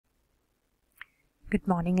Good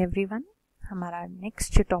morning everyone. हमारा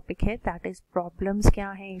next जो topic है दैट इज़ प्रॉब्लम्स क्या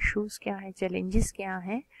हैं, इश्यूज क्या हैं, चैलेंजेस क्या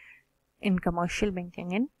हैं in commercial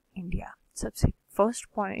banking in India. सबसे फर्स्ट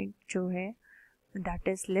पॉइंट जो है that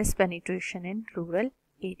is less penetration in rural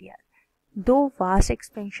area. दो वास्ट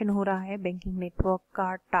एक्सपेंशन हो रहा है बैंकिंग नेटवर्क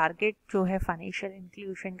का, टारगेट जो है फाइनेंशियल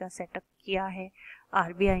इंक्लूजन का सेटअप किया है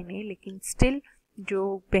आरबीआई ने, लेकिन स्टिल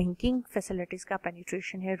जो बैंकिंग फैसिलिटीज़ का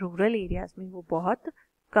पेनिट्रेशन है रूरल एरियाज़ में वो बहुत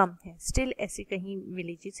कम है। स्टिल ऐसी कहीं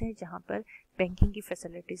विलेजेस हैं जहाँ पर बैंकिंग की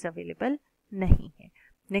फैसिलिटीज अवेलेबल नहीं है।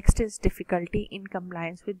 Next is difficulty in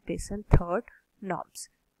compliance with basal third norms.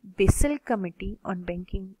 Basal committee on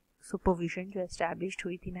banking supervision जो एस्टैब्लिश्ड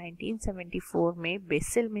हुई थी 1974 में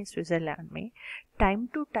बेसल में, स्विट्जरलैंड में, टाइम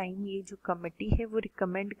टू टाइम ये जो कमिटी है वो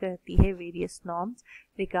रिकमेंड करती है वेरियस नॉर्म्स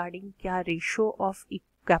रिगार्डिंग क्या ratio of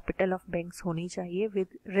capital of banks होनी चाहिए विद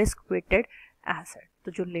रिस्क वेटेड एसेट।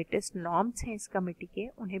 तो जो लेटेस्ट नॉर्म्स हैं इस कमेटी के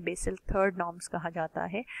उन्हें बेसल थर्ड नॉर्म्स कहा जाता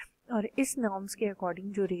है, और इस नॉर्म्स के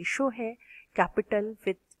अकॉर्डिंग जो रेशो है capital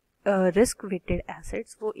with risk weighted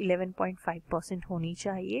assets वो 11.5% होनी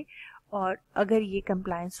चाहिए। और अगर ये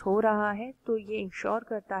कंप्लायंस हो रहा है तो ये इंश्योर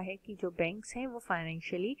करता है कि जो बैंक्स हैं वो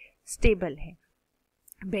फाइनेंशियली स्टेबल हैं।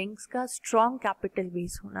 बैंक्स का स्ट्रॉन्ग कैपिटल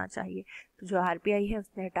बेस होना चाहिए। तो जो आरबीआई है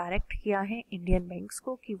उसने डायरेक्ट किया है इंडियन बैंक्स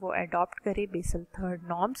को कि वो अडॉप्ट करे basal third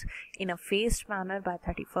norms in a faced manner bye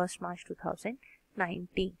 31 मार्च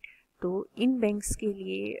 2019। तो इन बैंक्स के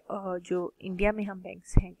लिए जो इंडिया में हम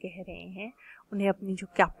बैंक्स हैं कह रहे हैं उन्हें अपनी जो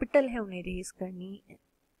कैपिटल है उन्हें रेज करनी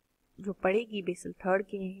जो पड़ेगी बेसल थर्ड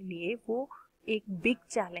के लिए, वो एक बिग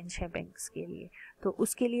चैलेंज है बैंक्स के लिए। तो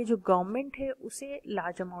उसके लिए जो गवर्नमेंट है उसे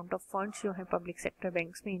लार्ज अमाउंट ऑफ फंड्स जो है पब्लिक सेक्टर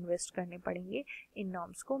बैंक्स में इन्वेस्ट करने पड़ेंगे इन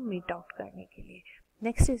नॉर्म्स को मीट आउट करने के लिए।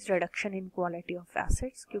 Next is reduction in quality of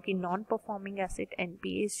assets, क्योंकि नॉन परफॉर्मिंग एसेट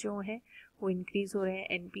एनपीएस जो हैं वो इंक्रीज हो रहे हैं।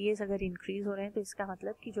 एनपीएस अगर इंक्रीज हो रहे हैं तो इसका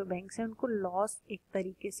मतलब कि जो बैंक्स हैं उनको लॉस एक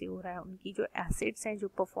तरीके से हो रहा है। उनकी जो एसेट्स हैं जो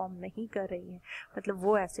परफॉर्म नहीं कर रही हैं, मतलब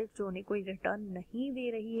वो एसेट जो उन्हें कोई रिटर्न नहीं दे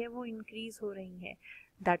रही है वो इंक्रीज हो रही हैं।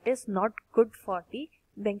 That is not good for the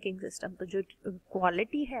banking system. तो जो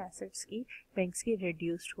क्वालिटी है एसेट्स की बैंक्स की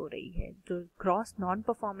रिड्यूस्ड हो रही है। जो ग्रॉस नॉन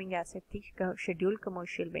परफॉर्मिंग एसेट थी शेड्यूल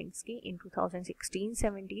कमर्शियल बैंक्स की इन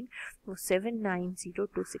 2016-17 वो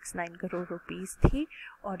 790,269 करोड़ रुपीस थी।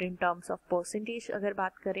 और इन टर्म्स ऑफ परसेंटेज अगर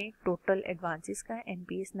बात करें टोटल एडवांसेस का,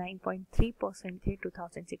 एनपीएस 9.3% थे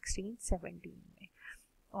 2016-17 में।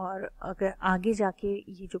 और अगर आगे जाके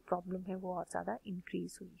ये जो प्रॉब्लम है वो और ज़्यादा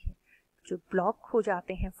इंक्रीज हुई है। जो ब्लॉक हो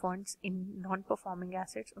जाते हैं funds in non performing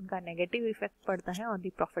assets उनका नेगेटिव इफेक्ट पड़ता है on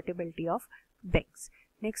the profitability of banks.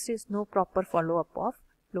 Next is no proper follow up of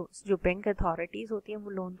loans. जो बैंक अथॉरिटीज़ होती हैं वो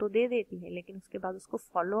लोन तो दे देती है लेकिन उसके बाद उसको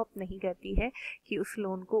फॉलो अप नहीं करती है कि उस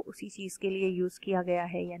लोन को उसी चीज़ के लिए यूज़ किया गया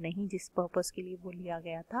है या नहीं जिस पर्पस के लिए वो लिया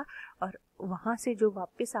गया था, और वहाँ से जो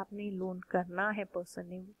वापस आपने लोन करना है पर्सन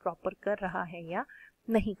ने वो प्रॉपर कर रहा है या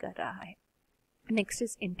नहीं कर रहा है। Next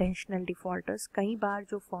is intentional defaulters. कई बार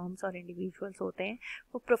जो फर्म्स और इंडिविजुअल्स होते हैं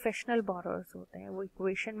वो प्रोफेशनल बोरोअर्स होते हैं, वो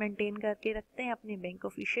इक्वेशन मेंटेन करके रखते हैं अपने बैंक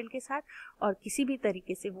ऑफिशियल के साथ और किसी भी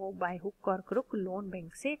तरीके से वो बाय हुक और क्रुक लोन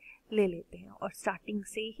बैंक से ले लेते हैं, और स्टार्टिंग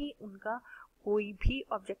से ही उनका कोई भी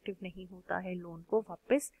ऑब्जेक्टिव नहीं होता है लोन को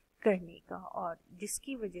वापस करने का, और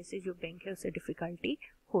जिसकी वजह से जो बैंक है उसे डिफिकल्टी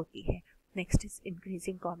होती है। Next is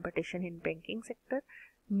increasing competition in banking sector.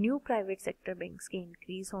 New private sector banks के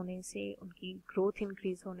इंक्रीज होने से, उनकी ग्रोथ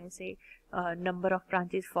इंक्रीज होने से, number of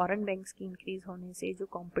branches foreign banks की इंक्रीज होने से जो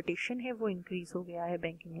कंपटीशन है वो इंक्रीज हो गया है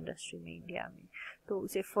बैंकिंग इंडस्ट्री में इंडिया में। तो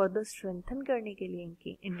उसे फर्दर स्ट्रेंथन करने के लिए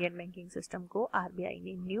इनकी इंडियन बैंकिंग सिस्टम को आरबीआई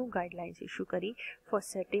ने न्यू गाइडलाइंस इशू करी for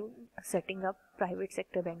setting up private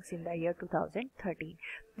sector banks in the year 2013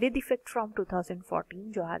 with effect from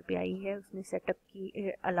 2014। जो आरबीआई है उसने सेटअप की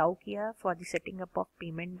अलाउ किया for the setting up of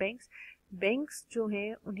payment banks. Banks जो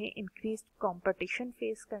है उन्हें इंक्रीज कंपटीशन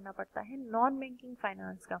फेस करना पड़ता है नॉन बैंकिंग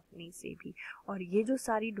फाइनेंस कंपनी से भी, और ये जो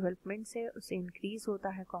सारी डेवलपमेंट्स है उससे इंक्रीज होता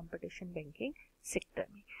है कंपटीशन बैंकिंग सेक्टर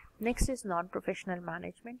में। Next is non professional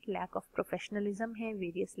management. Lack of professionalism है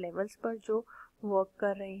वेरियस लेवल्स पर जो वर्क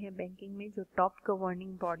कर रहे हैं बैंकिंग में। जो टॉप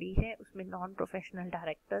गवर्निंग बॉडी है उसमें नॉन प्रोफेशनल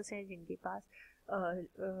डायरेक्टर्स हैं जिनके पास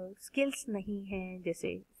स्किल्स नहीं हैं,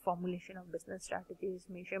 जैसे formulation of business strategies,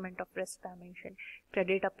 measurement of risk dimension,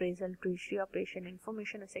 credit appraisal, treasury operation,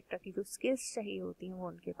 information etcetera की जो स्किल्स चाहिए होती हैं वो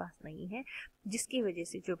उनके पास नहीं है, जिसकी वजह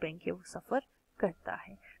से जो बैंक है वो सफ़र करता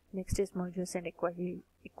है। Next is mergers and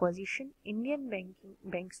acquisition. Indian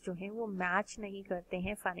banks जो हैं वो मैच नहीं करते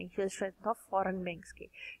हैं financial strength of foreign banks के।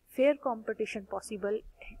 फेयर कंपटीशन पॉसिबल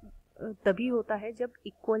तभी होता है जब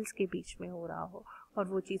इक्वल्स के बीच में हो रहा हो, और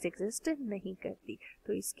वो चीज़ एग्जिस्ट नहीं करती।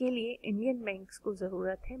 तो इसके लिए इंडियन बैंक्स को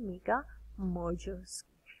ज़रूरत है मेगा मर्जर्स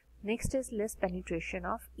की। Next is less penetration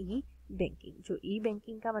of E banking. जो ई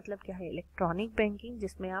बैंकिंग का मतलब क्या है, इलेक्ट्रॉनिक बैंकिंग,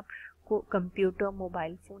 जिसमें आप को कंप्यूटर,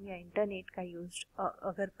 मोबाइल फ़ोन या इंटरनेट का यूज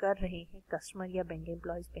अगर कर रहे हैं कस्टमर या बैंक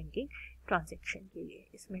एम्प्लॉयज़ बैंकिंग ट्रांजैक्शन के लिए।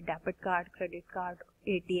 इसमें debit card, credit card,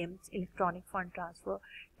 ATMs, electronic fund transfer,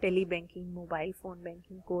 tele banking, mobile phone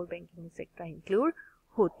banking, core banking etcetera include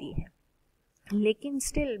होती है। लेकिन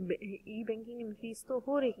स्टिल ई बैंकिंग इंक्रीज तो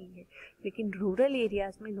हो रही है, लेकिन रूरल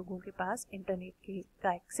एरियाज में लोगों के पास इंटरनेट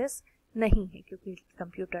का एक्सेस नहीं है, क्योंकि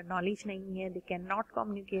कंप्यूटर नॉलेज नहीं है, they can not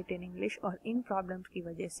communicate in English, और इन प्रॉब्लम्स की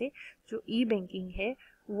वजह से जो ई बैंकिंग है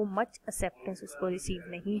वो मच एक्सेप्टेंस उसको रिसीव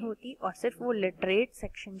नहीं होती, और सिर्फ वो लिटरेट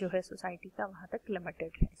सेक्शन जो है सोसाइटी का वहाँ तक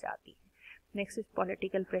लिमिटेड रह जाती है। Next is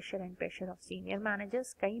political pressure and pressure of senior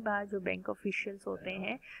managers. कई बार जो बैंक ऑफिशियल्स होते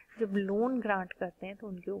हैं जब लोन ग्रांट करते हैं तो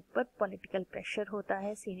उनके ऊपर पॉलिटिकल प्रेशर होता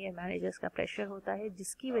है, सीनियर मैनेजर्स का प्रेशर होता है,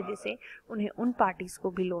 जिसकी वजह से उन्हें उन पार्टीज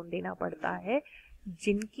को भी लोन देना पड़ता है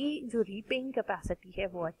जिनकी जो रीपेइंग कैपेसिटी है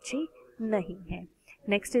वो अच्छी नहीं है।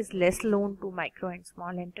 Next is less loan to micro and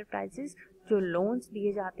small enterprises. जो लोन्स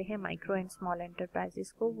दिए जाते हैं माइक्रो एंड स्मॉल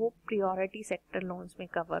एंटरप्राइजेस को वो प्रियोरिटी सेक्टर लोन्स में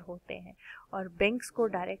कवर होते हैं, और बैंक्स को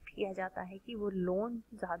डायरेक्ट किया जाता है कि वो लोन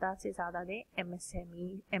ज़्यादा से ज़्यादा दें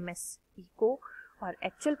एमएसएमई, एमएसई को, और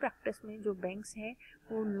एक्चुअल प्रैक्टिस में जो बैंक्स हैं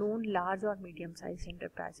वो लोन लार्ज और मीडियम साइज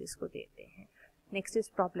एंटरप्राइजेस को देते हैं। Next is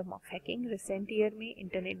problem of hacking. Recent year में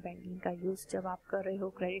इंटरनेट बैंकिंग का यूज़ जब आप कर रहे हो,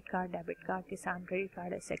 क्रेडिट कार्ड, डेबिट कार्ड, किसान क्रेडिट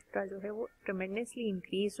कार्ड एक्सेट्रा जो है वो ट्रेमेंडसली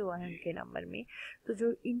इंक्रीज हुआ है उनके नंबर में। तो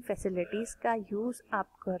जो इन फैसिलिटीज़ का यूज़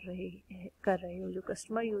आप कर रहे हो, जो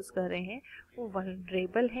कस्टमर यूज़ कर रहे हैं वो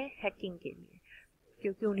वल्नरेबल है हैकिंग के लिए,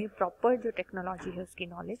 क्योंकि उन्हें प्रॉपर जो टेक्नोलॉजी है उसकी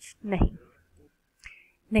नॉलेज नहीं।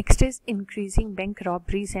 Next is increasing bank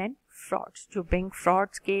robberies and frauds. जो बैंक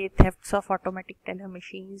फ्रॉड्स के, thefts of automatic teller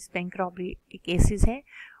machines, bank robbery के केसेस हैं,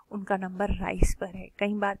 उनका नंबर राइज पर है।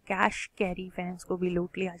 कई बार कैश कैरी वैन्स को भी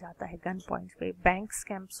लूट लिया जाता है गन पॉइंट्स पे। बैंक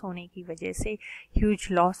स्कैम्स होने की वजह से ह्यूज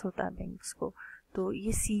लॉस होता है बैंक्स को। तो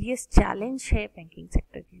ये सीरियस चैलेंज है बैंकिंग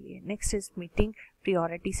सेक्टर के लिए। Next is meeting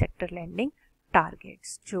priority sector lending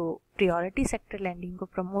targets. जो प्रियोरिटी सेक्टर लैंडिंग को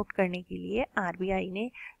प्रमोट करने के लिए आरबीआई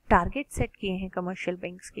ने टारगेट सेट किए हैं कमर्शियल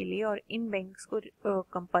बैंक्स के लिए, और इन बैंक्स को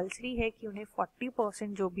कंपलसरी है कि उन्हें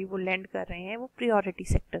 40% जो भी वो लैंड कर रहे हैं वो प्रियोरिटी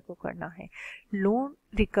सेक्टर को करना है। लोन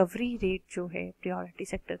रिकवरी रेट जो है प्रियोरिटी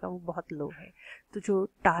सेक्टर का वो बहुत लो है। तो जो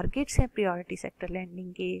टारगेट्स हैं प्रियोरिटी सेक्टर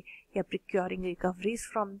लैंडिंग के, या procuring recoveries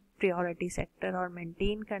from priority sector और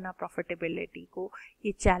मेंटेन करना प्रॉफिटेबिलिटी को,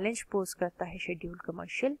 ये चैलेंज पोज करता है शेड्यूल्ड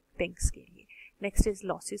कमर्शियल बैंक्स के लिए। Next is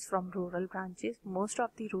losses from rural branches. Most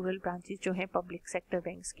of the rural branches जो हैं पब्लिक सेक्टर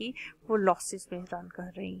बैंक्स की वो लॉसेस में रन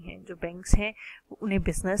कर रही हैं। जो बैंक्स हैं उन्हें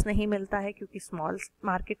बिजनेस नहीं मिलता है क्योंकि स्मॉल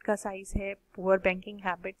मार्केट का साइज है, पुअर बैंकिंग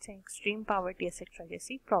हैबिट्स हैं, एक्सट्रीम पॉवर्टी एक्सेट्रा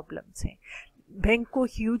जैसी प्रॉब्लम्स हैं। बैंक को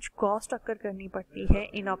ह्यूज कॉस्ट अकर करनी पड़ती है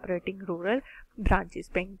इन ऑपरेटिंग रूरल ब्रांचेस।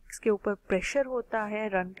 बैंक्स के ऊपर प्रेशर होता है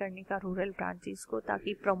रन करने का रूरल ब्रांचेस को,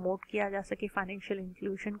 ताकि प्रमोट किया जा सके फाइनेंशियल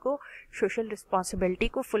इंक्लूजन को, सोशल रिस्पॉन्सिबिलिटी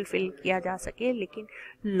को फुलफिल किया जा सके। लेकिन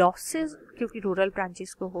लॉसेस क्योंकि रूरल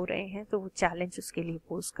ब्रांचेस को हो रहे हैं तो वो चैलेंज उसके लिए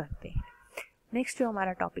पोज करते हैं। नेक्स्ट जो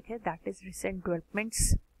हमारा टॉपिक है that is recent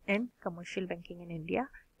developments in commercial banking in India,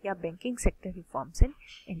 या banking sector reforms in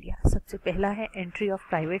India. सबसे पहला है entry of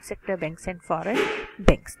private sector banks and foreign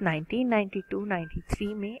banks.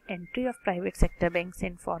 1992-93 में entry of private sector banks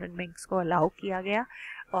and foreign banks को allow किया गया,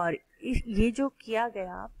 और ये जो किया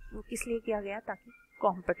गया वो किस लिए किया गया, ताकि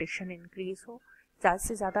कंपटीशन इंक्रीज हो, ज़्यादा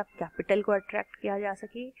से ज़्यादा कैपिटल को अट्रैक्ट किया जा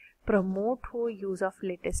सके, प्रमोट हो use of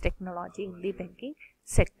latest technology in the banking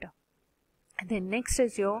sector. Then next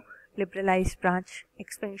is your liberalise branch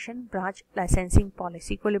expansion. Branch licensing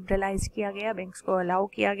policy को लिबरलाइज किया गया, बैंक्स को अलाउ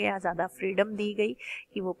किया गया, ज़्यादा फ्रीडम दी गई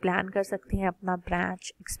कि वो प्लान कर सकते हैं अपना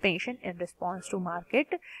branch expansion in response to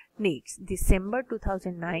market needs. दिसंबर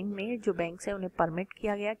 2009 में जो बैंक्स हैं उन्हें परमिट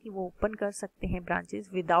किया गया कि वो ओपन कर सकते हैं branches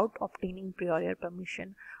without obtaining prior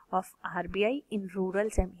permission of RBI in rural,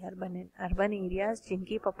 semi urban and urban areas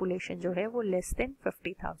जिनकी पॉपुलेशन जो है वो लेस देन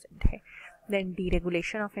 50,000 है। Then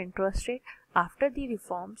deregulation of interest rate. After the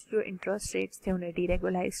reforms जो इंटरेस्ट रेट्स थे उन्हें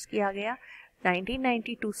डीरेगुलाइज किया गया।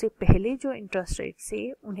 1992 से पहले जो इंटरेस्ट रेट से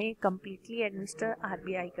उन्हें कम्प्लीटली एडमिनिस्टर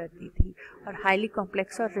आरबीआई करती थी और हाईली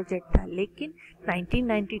कॉम्प्लेक्स और रिजिड था, लेकिन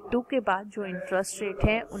 1992 के बाद जो इंटरेस्ट रेट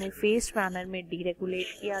है उन्हें फेस्ड मैनर में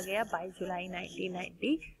डीरेगुलेट किया गया बाय जुलाई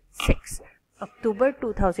 1996। अक्टूबर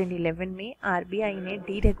 2011 में आरबीआई ने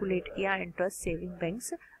डीरेगुलेट किया इंटरेस्ट सेविंग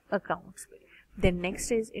बैंक्स अकाउंट्स पे। Then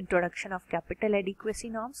next is introduction of capital adequacy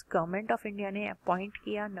norms. Government of India ने अपॉइंट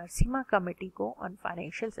किया नरसिम्हा कमेटी को on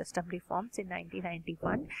financial system reforms in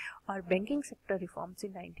 1991 और बैंकिंग सेक्टर रिफॉर्म्स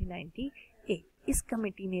इन इस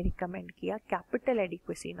कमेटी ने रिकमेंड किया कैपिटल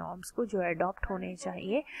एडिक्वेसी नॉर्म्स को जो अडॉप्ट होने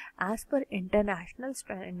चाहिए एज पर इंटरनेशनल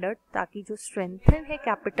स्टैंडर्ड, ताकि जो स्ट्रेंथन है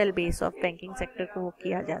capital base of banking sector को वो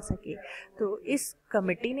किया जा सके। तो इस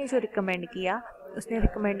कमेटी ने जो रिकमेंड किया, उसने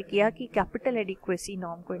रिकमेंड किया कि कैपिटल एडिक्वेसी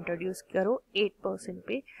नॉर्म को इंट्रोड्यूस करो 8%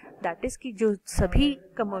 पे। दैट इज़ कि जो सभी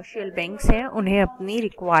कमर्शियल बैंक्स हैं उन्हें अपनी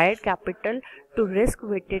required capital to risk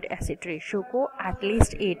weighted asset ratio को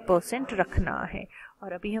एटलीस्ट 8% रखना है।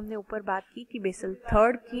 और अभी हमने ऊपर बात की कि बेसल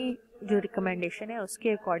थर्ड की जो रिकमेंडेशन है उसके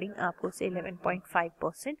अकॉर्डिंग आपको उसे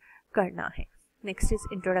 11.5% करना है। Next is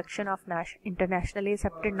introduction of internationally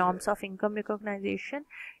accepted norms of income recognition.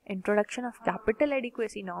 Introduction of capital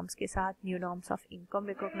adequacy norms के साथ new norms of income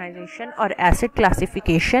recognition और एसेट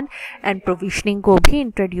क्लासिफिकेशन एंड प्रोविजनिंग को भी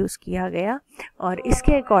इंट्रोड्यूस किया गया। और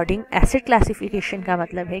इसके अकॉर्डिंग एसेट क्लासिफिकेशन का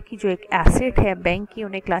मतलब है कि जो एक एसेट है बैंक की,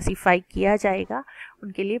 उन्हें क्लासीफाई किया जाएगा,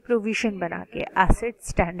 उनके लिए प्रोविजन बना के। एसेट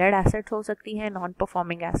स्टैंडर्ड एसेट हो सकती है, नॉन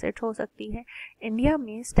परफॉर्मिंग एसेट हो सकती है। इंडिया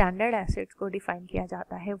में स्टैंडर्ड एसेट्स को डिफाइन किया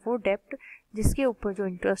जाता है वो डेप्ट जिसके ऊपर जो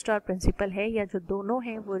इंटरेस्ट और प्रिंसिपल है या जो दोनों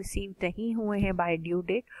हैं वो रिसीव नहीं हुए हैं बाय ड्यू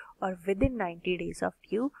डेट और with in 90 days of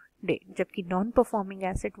due date. जबकि नॉन परफॉर्मिंग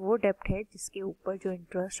एसेट वो डेप्ट है जिसके ऊपर जो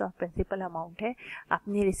इंटरेस्ट और प्रिंसिपल अमाउंट है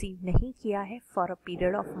आपने रिसीव नहीं किया है for a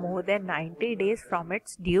period of more than 90 days from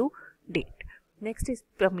its due date. Next is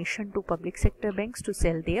permission to public sector banks to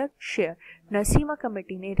sell their share. Narasimha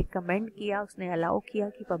committee ने रिकमेंड किया, उसने अलाउ किया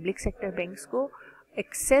कि पब्लिक सेक्टर बैंक्स को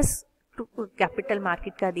एक्सेस टू कैपिटल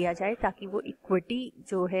मार्केट का दिया जाए ताकि वो इक्विटी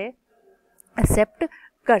जो है एक्सेप्ट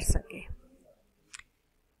कर सके।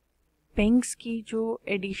 बैंक्स की जो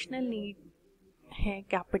एडिशनल नीड है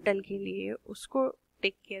कैपिटल के लिए उसको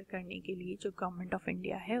टेक केयर करने के लिए जो गवर्नमेंट ऑफ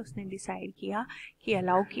इंडिया है उसने डिसाइड किया कि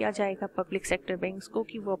अलाउ किया जाएगा पब्लिक सेक्टर बैंक्स को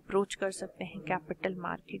कि वो अप्रोच कर सकते हैं कैपिटल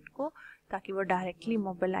मार्केट को ताकि वो डायरेक्टली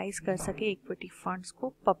मोबिलाइज कर सके इक्विटी फंड्स को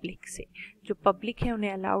पब्लिक से। जो पब्लिक है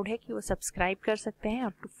उन्हें अलाउड है कि वो सब्सक्राइब कर सकते हैं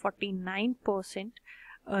अप टू 49%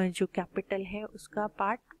 जो कैपिटल है उसका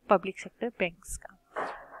पार्ट पब्लिक सेक्टर बैंक्स का।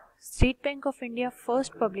 State bank of India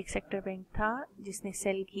first public sector bank था जिसने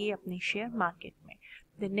सेल किए अपने शेयर मार्केट में।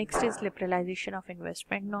 The next is liberalisation of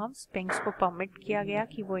investment norms. Banks को परमिट किया गया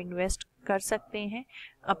कि वो इन्वेस्ट कर सकते हैं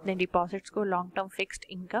अपने डिपॉजिट्स को long term fixed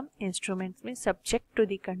income instruments में सब्जेक्ट टू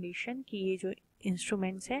द कंडीशन कि ये जो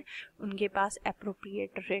इंस्ट्रूमेंट्स हैं उनके पास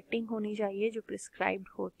अप्रोप्रिएट रेटिंग होनी चाहिए जो प्रिस्क्राइब्ड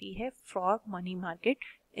होती है for money market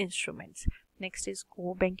instruments. Next is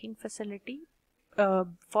को banking facility.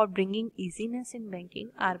 For bringing easiness in banking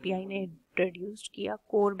RBI ने इंट्रोड्यूस किया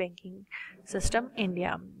कोर बैंकिंग सिस्टम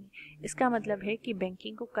इंडिया में। इसका मतलब है कि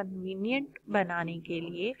बैंकिंग को कन्वीनियंट बनाने के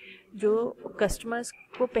लिए जो कस्टमर्स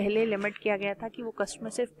को पहले लिमिट किया गया था कि वो कस्टमर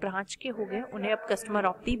सिर्फ ब्रांच के हो गए, उन्हें अब कस्टमर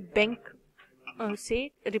ऑफ दी बैंक से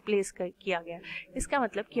रिप्लेस किया गया। इसका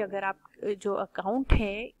मतलब कि अगर आप जो अकाउंट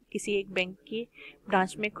है किसी एक बैंक के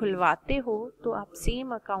ब्रांच में खुलवाते हो तो आप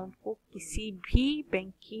सेम अकाउंट को किसी भी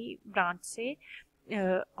बैंक की ब्रांच से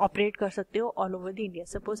ऑपरेट कर सकते हो all over the India.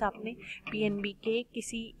 Suppose आपने पीएनबी के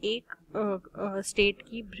किसी एक स्टेट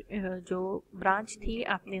की जो ब्रांच थी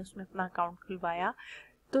आपने उसमें अपना अकाउंट खुलवाया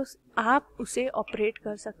तो आप उसे ऑपरेट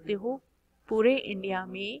कर सकते हो पूरे इंडिया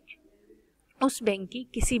में उस बैंक की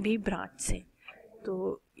किसी भी ब्रांच से।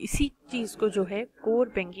 तो इसी चीज़ को जो है कोर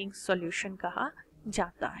बैंकिंग सॉल्यूशन कहा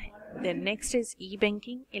जाता है। Then next is E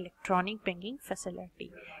banking electronic banking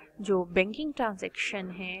facility. जो बैंकिंग ट्रांजैक्शन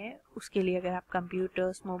है उसके लिए अगर आप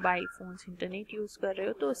computers mobile phones internet use कर रहे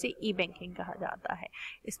हो तो उसे ई बैंकिंग कहा जाता है।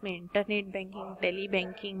 इसमें internet banking tele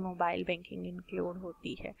banking mobile banking include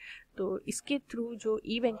होती है। तो इसके थ्रू जो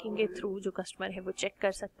ई बैंकिंग के थ्रू जो कस्टमर है वो चेक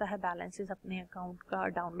कर सकता है बैलेंसेस अपने अकाउंट का,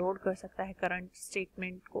 डाउनलोड कर सकता है करंट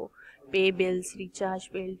स्टेटमेंट को, पे bills recharge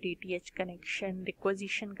bill DTH connection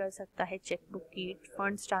requisition कर सकता है, चेकबुक की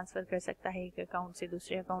फंड्स ट्रांसफ़र कर सकता है एक अकाउंट से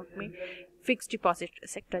दूसरे अकाउंट में, फिक्स डिपॉजिट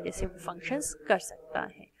सेक्टर जैसे फंक्शंस कर सकता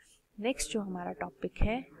है। नेक्स्ट जो हमारा टॉपिक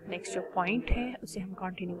है, नेक्स्ट जो पॉइंट है उसे हम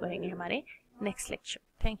कंटिन्यू करेंगे हमारे next lecture.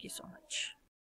 Thank you so much.